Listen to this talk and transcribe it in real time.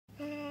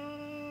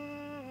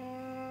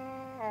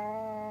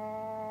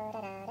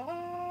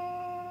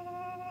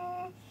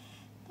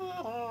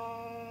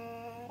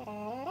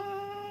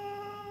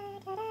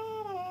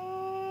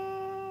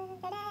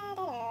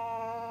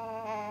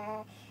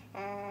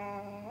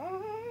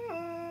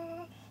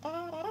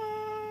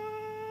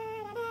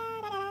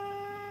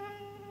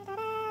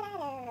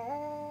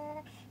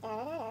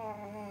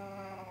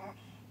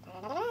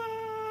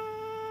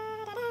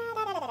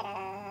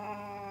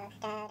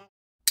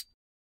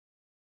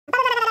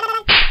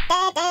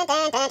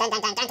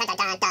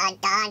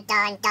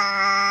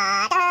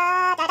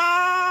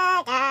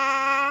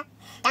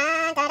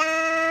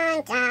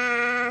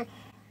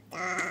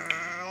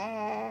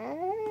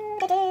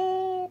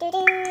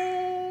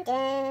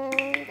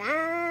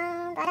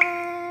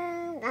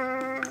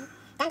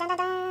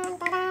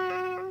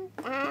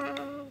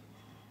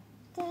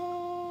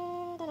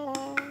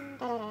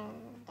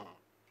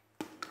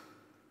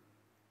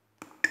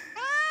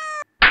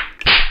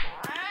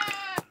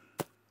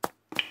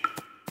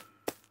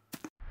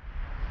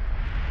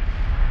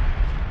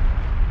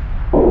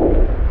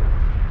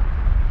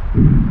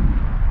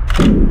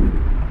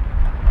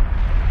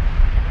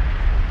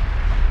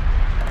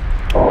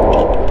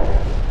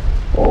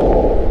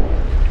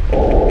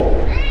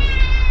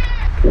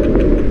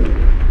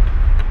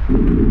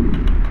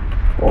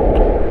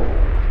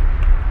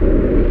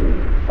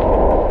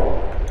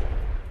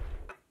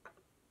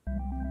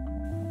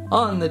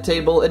On the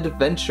table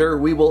adventure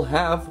we will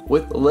have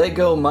with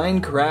LEGO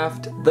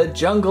Minecraft The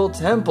Jungle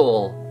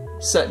Temple,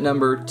 set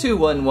number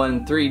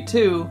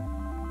 21132,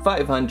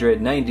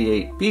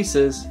 598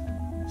 pieces,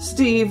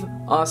 Steve,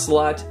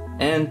 Ocelot,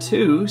 and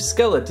 2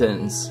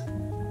 skeletons.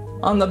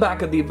 On the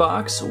back of the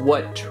box,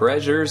 what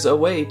treasures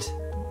await?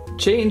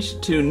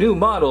 Change to new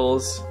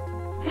models.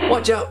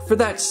 Watch out for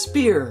that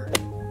spear!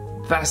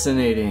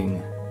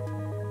 Fascinating.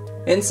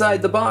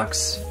 Inside the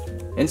box,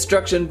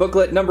 instruction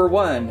booklet number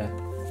 1.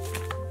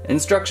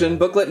 Instruction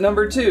booklet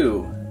number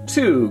 2.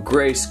 2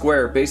 gray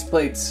square base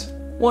plates.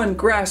 1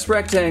 grass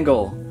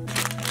rectangle.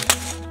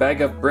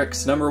 Bag of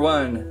bricks number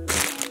 1.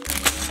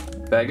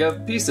 Bag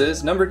of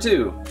pieces number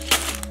 2.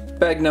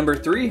 Bag number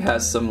 3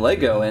 has some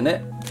Lego in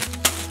it.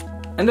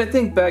 And I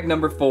think bag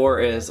number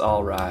 4 is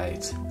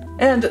alright.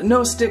 And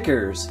no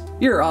stickers.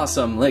 You're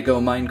awesome, LEGO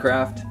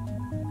Minecraft.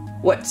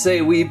 What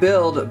say we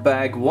build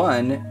bag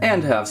 1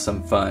 and have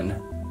some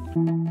fun?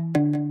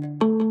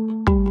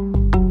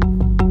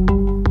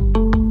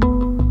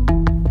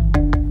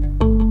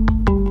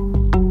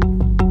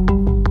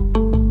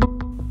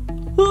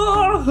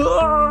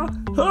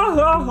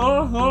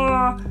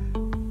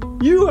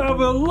 You have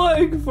a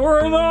leg for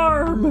an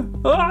arm!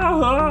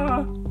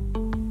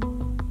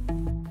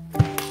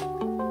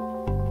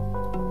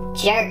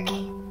 Jerk.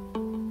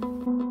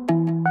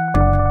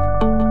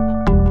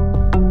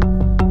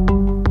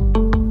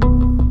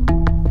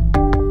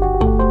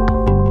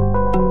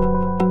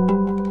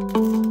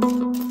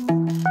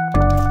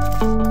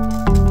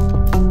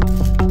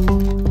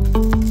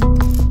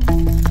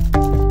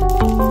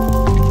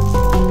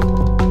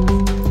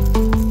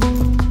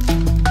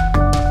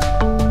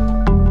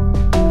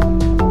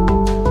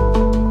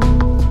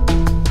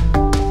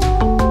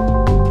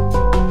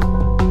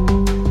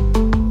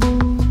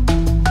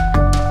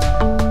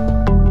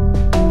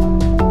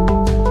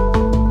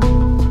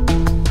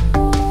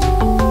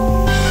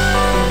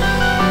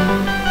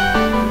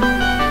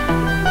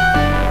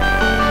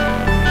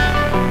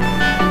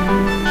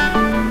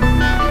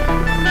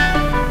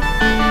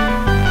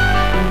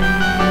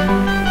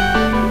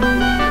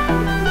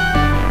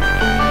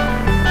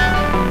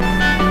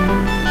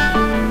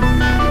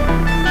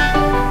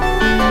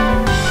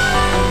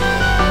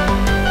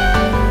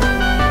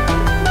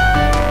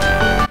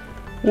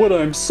 What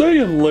I'm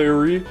saying,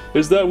 Larry,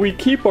 is that we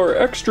keep our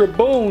extra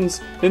bones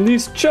in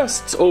these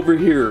chests over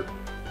here.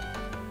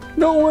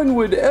 No one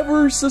would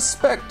ever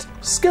suspect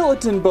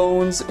skeleton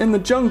bones in the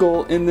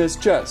jungle in this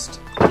chest.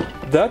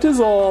 That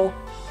is all.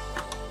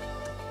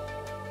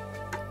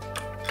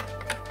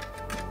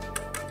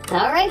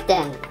 All right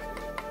then.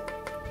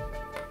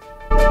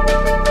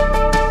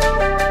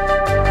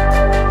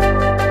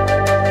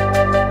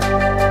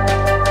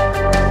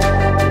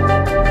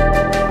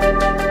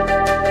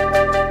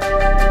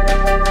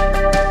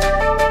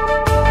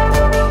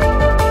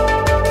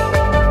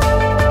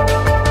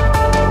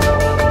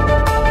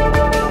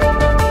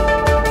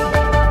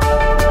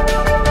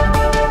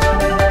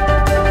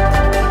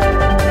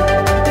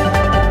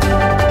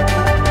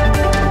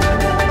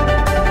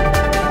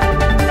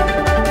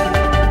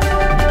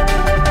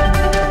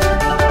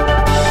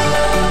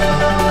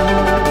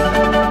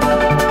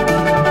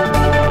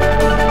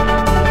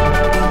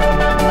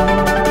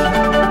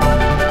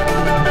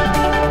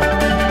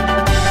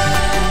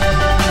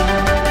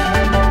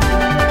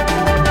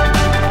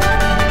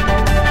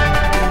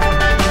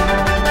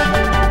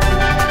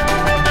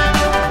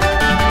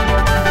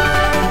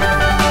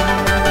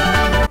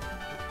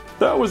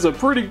 That was a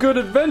pretty good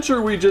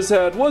adventure we just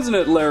had, wasn't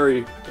it,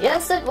 Larry?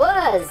 Yes, it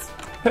was.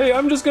 Hey,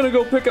 I'm just gonna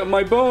go pick up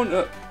my bone.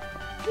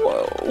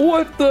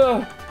 What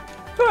the?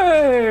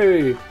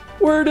 Hey!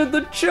 Where did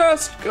the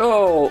chest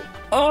go?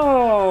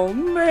 Oh,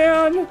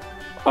 man!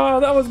 Oh,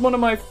 that was one of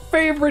my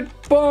favorite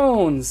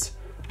bones!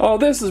 Oh,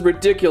 this is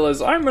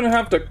ridiculous. I'm gonna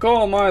have to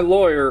call my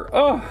lawyer.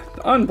 Oh,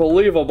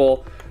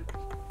 unbelievable.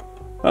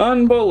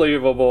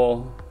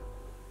 Unbelievable.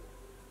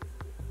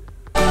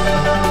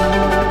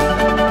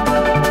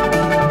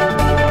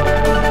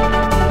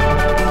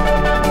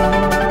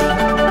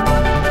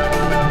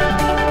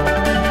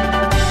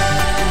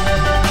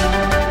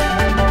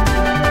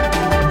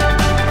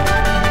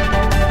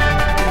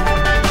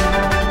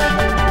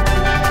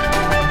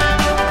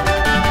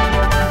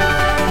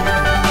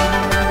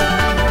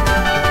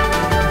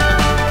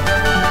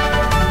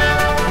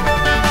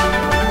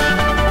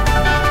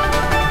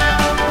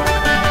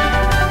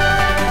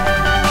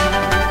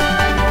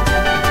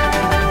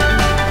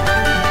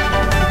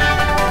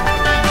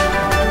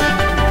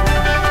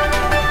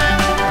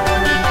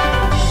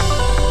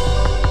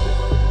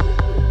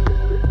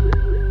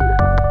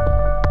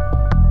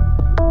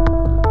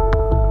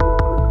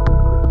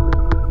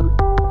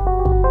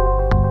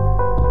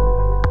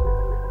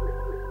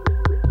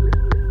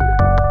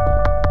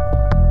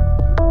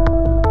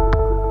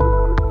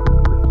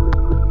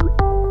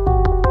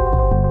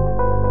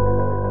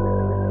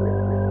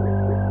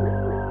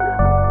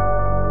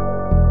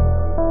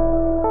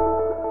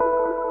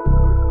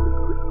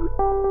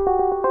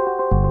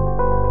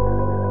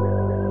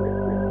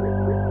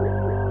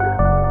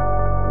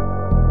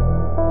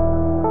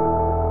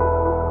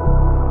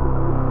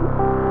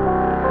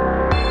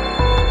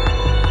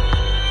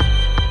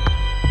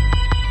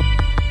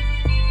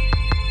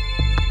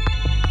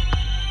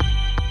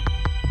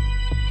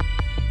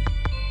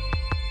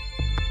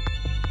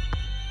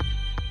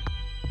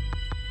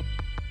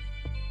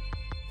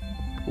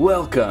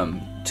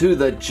 Welcome to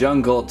the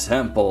Jungle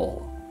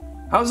Temple.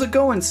 How's it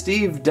going,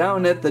 Steve,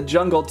 down at the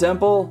Jungle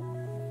Temple?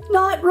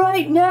 Not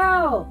right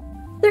now.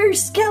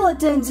 There's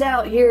skeletons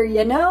out here,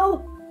 you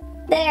know.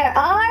 There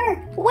are?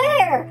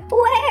 Where?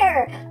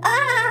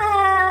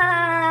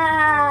 Ah!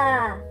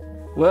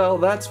 Well,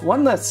 that's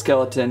one less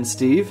skeleton,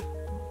 Steve.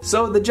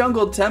 So the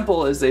Jungle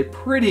Temple is a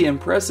pretty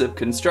impressive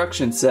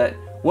construction set,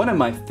 one of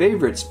my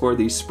favorites for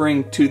the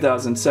spring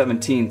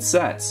 2017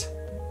 sets.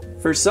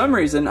 For some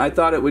reason, I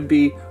thought it would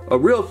be a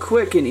real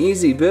quick and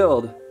easy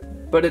build,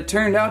 but it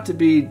turned out to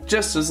be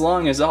just as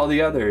long as all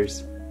the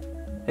others.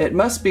 It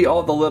must be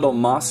all the little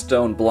moss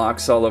stone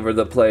blocks all over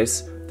the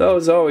place.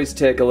 Those always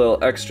take a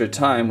little extra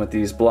time with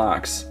these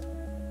blocks.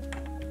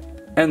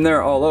 And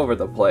they're all over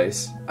the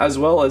place, as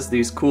well as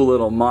these cool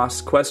little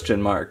moss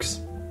question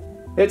marks.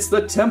 It's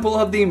the Temple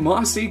of the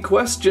Mossy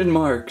Question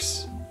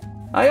Marks.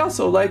 I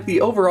also like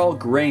the overall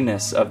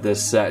grayness of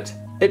this set.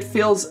 It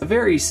feels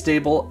very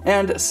stable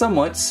and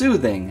somewhat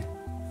soothing.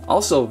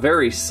 Also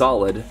very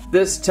solid.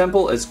 This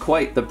temple is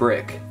quite the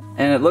brick,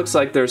 and it looks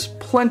like there's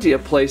plenty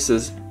of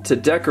places to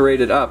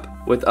decorate it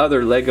up with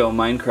other LEGO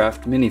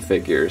Minecraft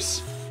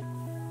minifigures.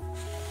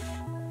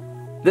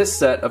 This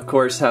set, of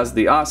course, has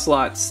the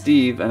Ocelot,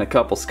 Steve, and a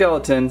couple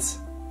skeletons.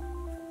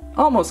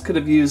 Almost could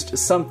have used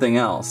something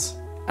else.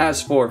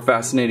 As for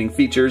fascinating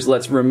features,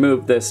 let's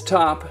remove this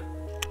top.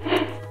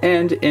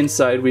 And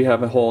inside we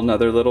have a whole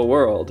nother little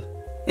world.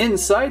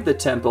 Inside the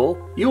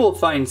temple, you will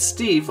find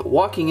Steve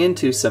walking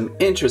into some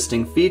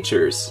interesting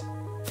features.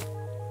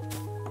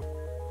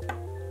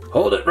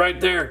 Hold it right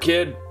there,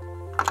 kid.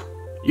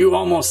 You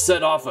almost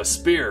set off a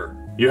spear.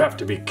 You have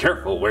to be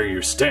careful where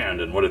you stand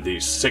in one of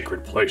these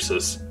sacred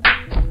places.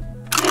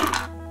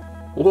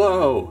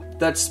 Whoa,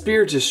 that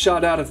spear just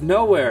shot out of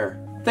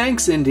nowhere.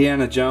 Thanks,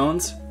 Indiana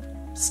Jones.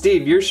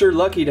 Steve, you're sure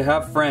lucky to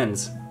have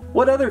friends.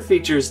 What other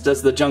features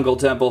does the Jungle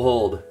Temple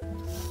hold?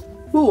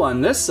 Ooh,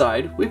 on this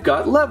side, we've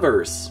got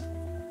levers.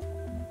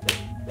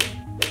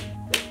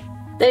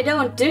 They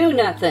don't do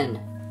nothing.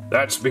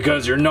 That's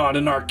because you're not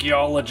an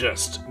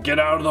archaeologist. Get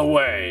out of the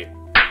way.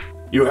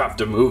 You have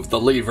to move the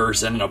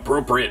levers in an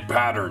appropriate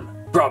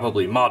pattern,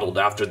 probably modeled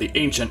after the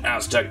ancient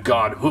Aztec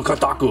god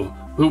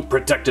Hukataku, who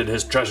protected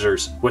his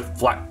treasures with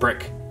flat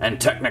brick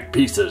and Technic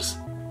pieces.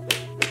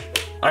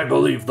 I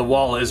believe the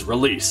wall is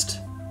released.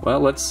 Well,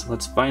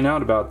 let's find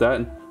out about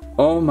that.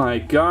 Oh my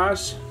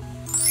gosh.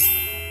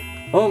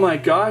 Oh my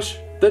gosh,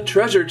 the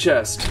treasure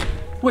chest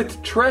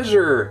with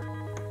treasure.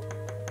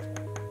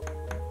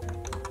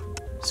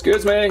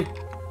 Excuse me.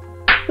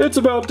 It's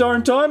about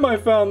darn time I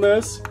found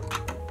this.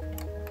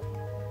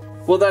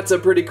 Well, that's a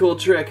pretty cool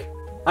trick.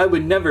 I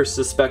would never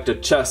suspect a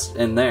chest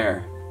in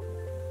there.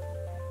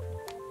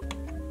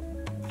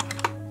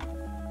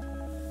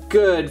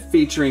 Good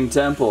featuring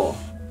temple.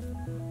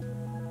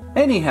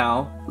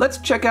 Anyhow, let's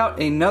check out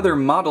another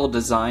model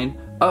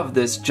design of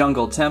this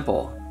jungle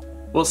temple.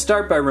 We'll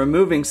start by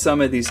removing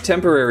some of these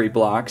temporary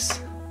blocks.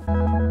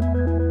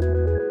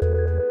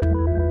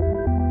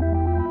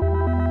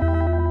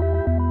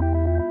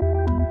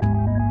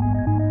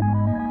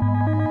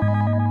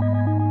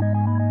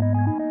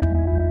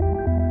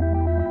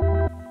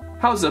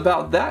 How's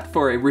about that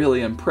for a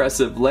really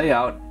impressive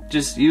layout?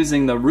 Just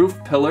using the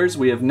roof pillars,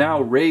 we have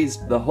now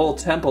raised the whole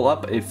temple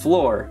up a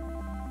floor,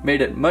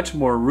 made it much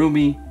more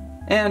roomy,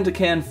 and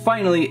can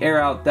finally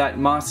air out that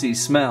mossy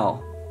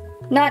smell.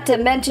 Not to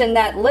mention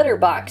that litter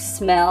box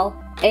smell,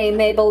 eh,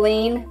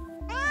 Maybelline?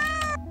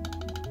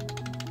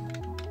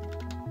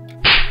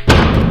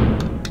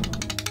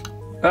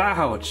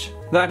 Ouch!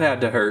 That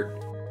had to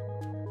hurt.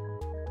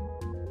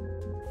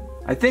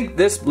 I think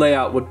this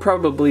layout would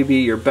probably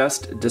be your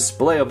best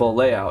displayable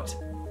layout,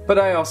 but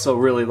I also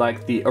really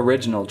like the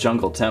original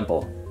Jungle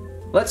Temple.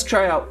 Let's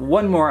try out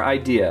one more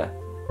idea.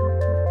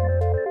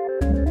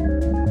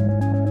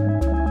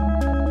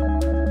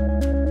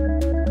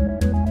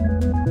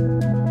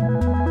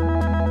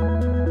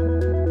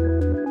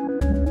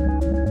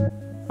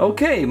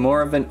 Okay,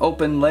 more of an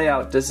open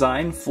layout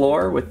design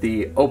floor with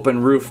the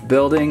open roof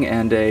building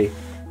and a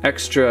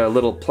extra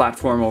little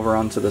platform over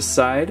onto the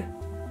side.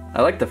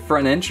 I like the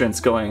front entrance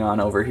going on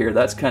over here,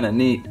 that's kind of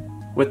neat,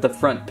 with the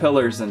front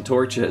pillars and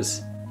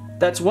torches.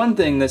 That's one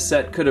thing this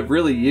set could have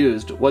really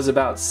used, was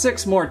about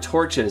 6 more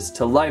torches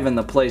to liven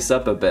the place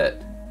up a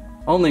bit.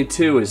 Only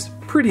 2 is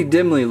pretty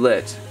dimly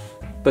lit,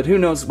 but who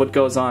knows what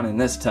goes on in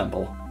this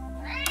temple.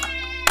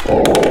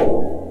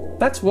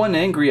 That's one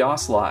angry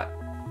Ocelot.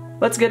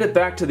 Let's get it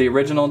back to the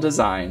original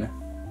design.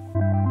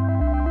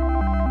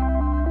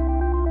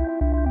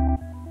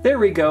 There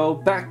we go,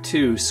 back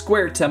to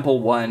Square Temple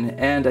 1,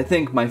 and I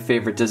think my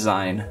favorite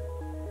design.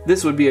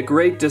 This would be a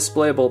great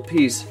displayable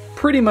piece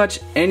pretty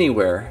much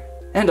anywhere,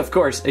 and of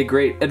course a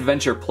great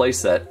adventure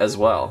playset as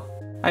well.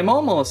 I'm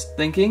almost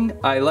thinking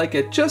I like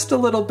it just a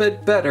little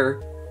bit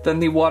better than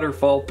the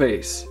waterfall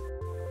base.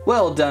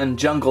 Well done,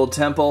 Jungle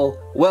Temple,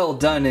 well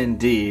done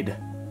indeed.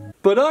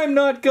 But I'm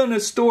not gonna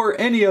store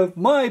any of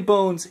my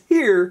bones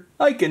here,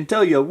 I can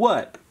tell you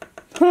what.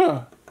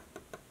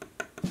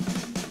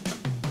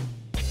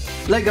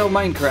 LEGO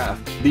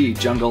Minecraft The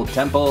Jungle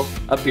Temple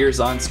appears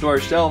on store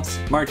shelves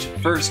March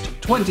 1st,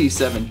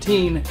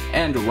 2017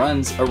 and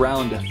runs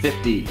around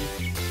 $50.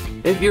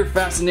 If you're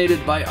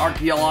fascinated by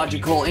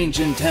archaeological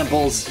ancient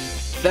temples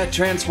that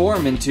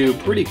transform into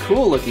pretty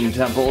cool looking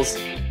temples,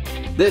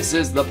 this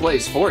is the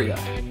place for you.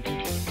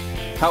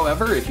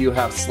 However, if you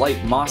have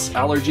slight moss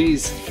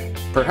allergies,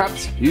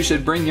 perhaps you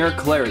should bring your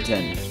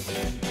Claritin.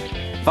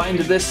 Find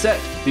this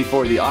set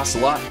before the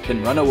Ocelot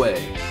can run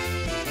away.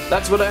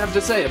 That's what I have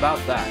to say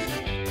about that.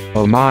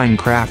 A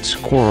Minecraft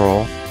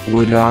squirrel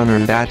would honor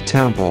that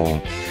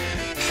temple.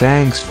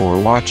 Thanks for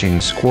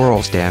watching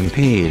Squirrel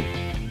Stampede.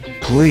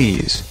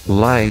 Please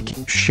like,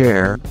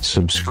 share,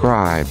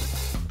 subscribe.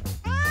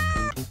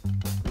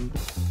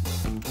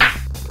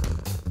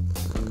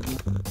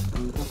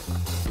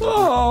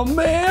 Oh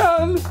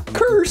man!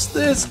 Curse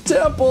this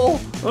temple!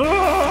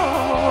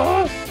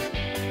 Ah!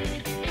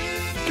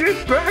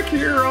 Get back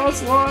here,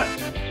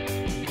 Ocelot!